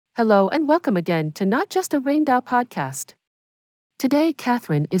Hello and welcome again to Not Just a Rainbow podcast. Today,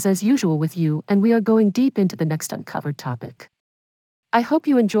 Catherine is as usual with you, and we are going deep into the next uncovered topic. I hope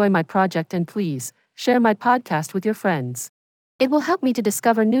you enjoy my project and please share my podcast with your friends. It will help me to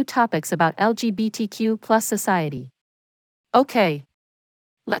discover new topics about LGBTQ plus society. Okay,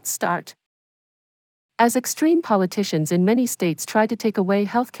 let's start. As extreme politicians in many states try to take away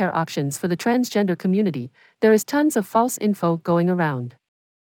healthcare options for the transgender community, there is tons of false info going around.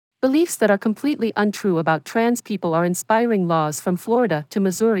 Beliefs that are completely untrue about trans people are inspiring laws from Florida to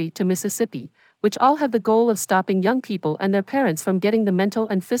Missouri to Mississippi, which all have the goal of stopping young people and their parents from getting the mental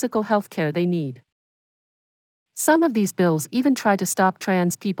and physical health care they need. Some of these bills even try to stop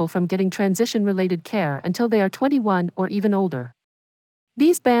trans people from getting transition-related care until they are 21 or even older.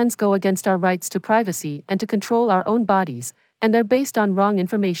 These bans go against our rights to privacy and to control our own bodies, and they're based on wrong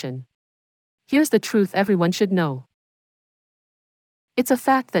information. Here's the truth everyone should know. It's a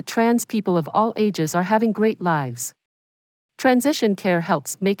fact that trans people of all ages are having great lives. Transition care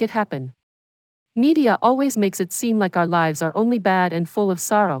helps make it happen. Media always makes it seem like our lives are only bad and full of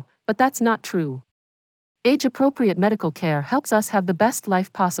sorrow, but that's not true. Age-appropriate medical care helps us have the best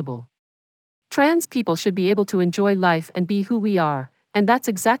life possible. Trans people should be able to enjoy life and be who we are, and that's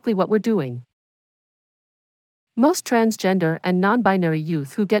exactly what we're doing. Most transgender and non-binary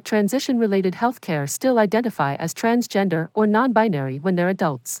youth who get transition-related healthcare still identify as transgender or non-binary when they're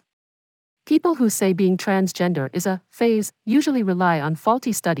adults. People who say being transgender is a phase usually rely on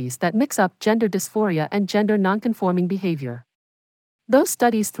faulty studies that mix up gender dysphoria and gender nonconforming behavior. Those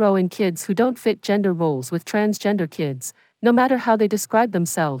studies throw in kids who don't fit gender roles with transgender kids, no matter how they describe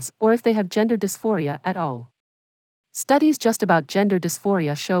themselves or if they have gender dysphoria at all. Studies just about gender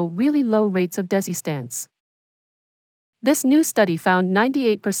dysphoria show really low rates of desistance. This new study found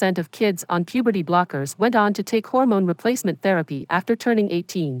 98% of kids on puberty blockers went on to take hormone replacement therapy after turning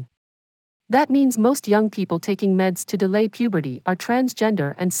 18. That means most young people taking meds to delay puberty are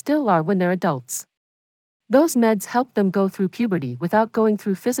transgender and still are when they're adults. Those meds help them go through puberty without going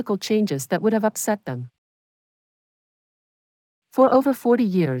through physical changes that would have upset them. For over 40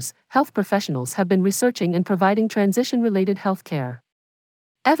 years, health professionals have been researching and providing transition-related health care.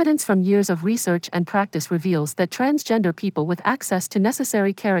 Evidence from years of research and practice reveals that transgender people with access to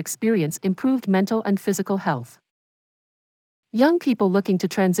necessary care experience improved mental and physical health. Young people looking to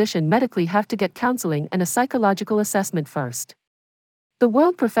transition medically have to get counseling and a psychological assessment first. The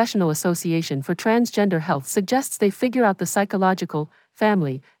World Professional Association for Transgender Health suggests they figure out the psychological,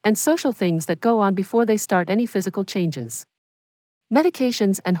 family, and social things that go on before they start any physical changes.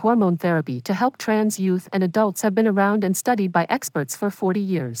 Medications and hormone therapy to help trans youth and adults have been around and studied by experts for 40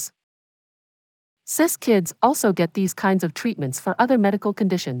 years. Cis kids also get these kinds of treatments for other medical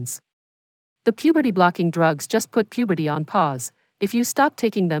conditions. The puberty-blocking drugs just put puberty on pause. If you stop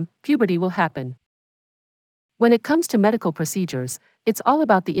taking them, puberty will happen. When it comes to medical procedures, it's all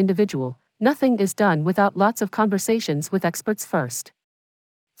about the individual. Nothing is done without lots of conversations with experts first.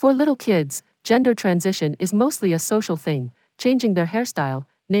 For little kids, gender transition is mostly a social thing, changing their hairstyle,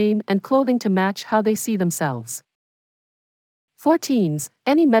 name, and clothing to match how they see themselves. For teens,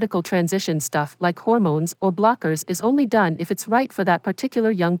 any medical transition stuff like hormones or blockers is only done if it's right for that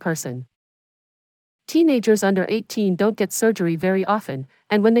particular young person. Teenagers under 18 don't get surgery very often,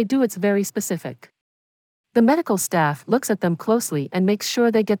 and when they do, it's very specific. The medical staff looks at them closely and makes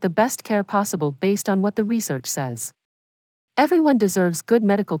sure they get the best care possible based on what the research says. Everyone deserves good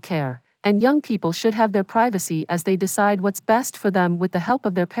medical care, and young people should have their privacy as they decide what's best for them with the help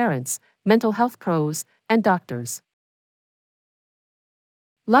of their parents, mental health pros, and doctors.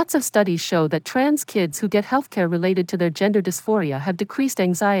 Lots of studies show that trans kids who get healthcare related to their gender dysphoria have decreased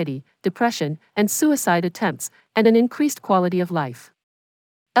anxiety, depression, and suicide attempts, and an increased quality of life.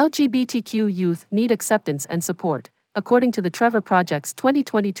 LGBTQ youth need acceptance and support. According to the Trevor Project's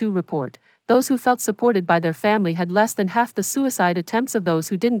 2022 report, those who felt supported by their family had less than half the suicide attempts of those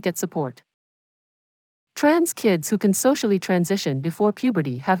who didn't get support. Trans kids who can socially transition before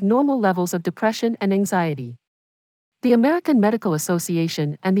puberty have normal levels of depression and anxiety. The American Medical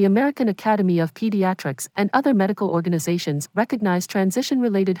Association and the American Academy of Pediatrics and other medical organizations recognize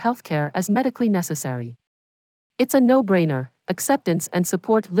transition-related healthcare as medically necessary. It's a no-brainer. Acceptance and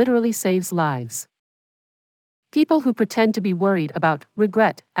support literally saves lives. People who pretend to be worried about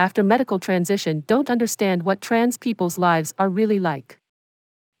regret after medical transition don't understand what trans people's lives are really like.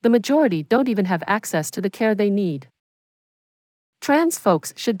 The majority don't even have access to the care they need. Trans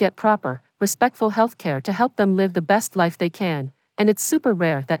folks should get proper, respectful health care to help them live the best life they can, and it's super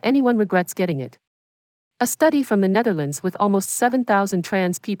rare that anyone regrets getting it. A study from the Netherlands with almost 7,000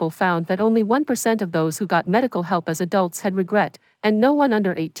 trans people found that only 1% of those who got medical help as adults had regret, and no one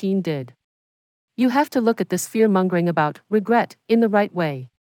under 18 did. You have to look at this fear-mongering about regret in the right way.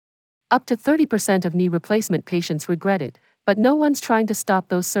 Up to 30% of knee replacement patients regret it, but no one's trying to stop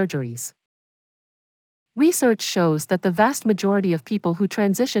those surgeries. Research shows that the vast majority of people who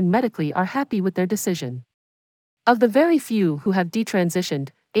transition medically are happy with their decision. Of the very few who have detransitioned,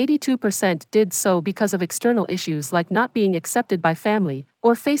 82% did so because of external issues like not being accepted by family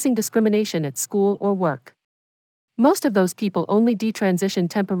or facing discrimination at school or work. Most of those people only detransitioned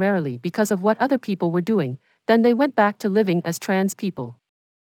temporarily because of what other people were doing, then they went back to living as trans people.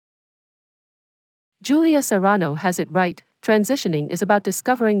 Julia Serrano has it right, transitioning is about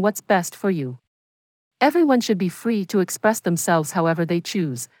discovering what's best for you. Everyone should be free to express themselves however they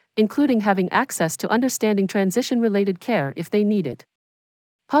choose, including having access to understanding transition-related care if they need it.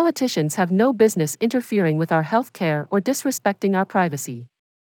 Politicians have no business interfering with our health care or disrespecting our privacy.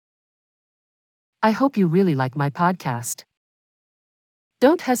 I hope you really like my podcast.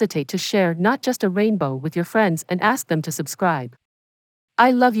 Don't hesitate to share Not Just a Rainbow with your friends and ask them to subscribe.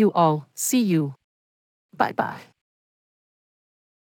 I love you all. See you. Bye-bye.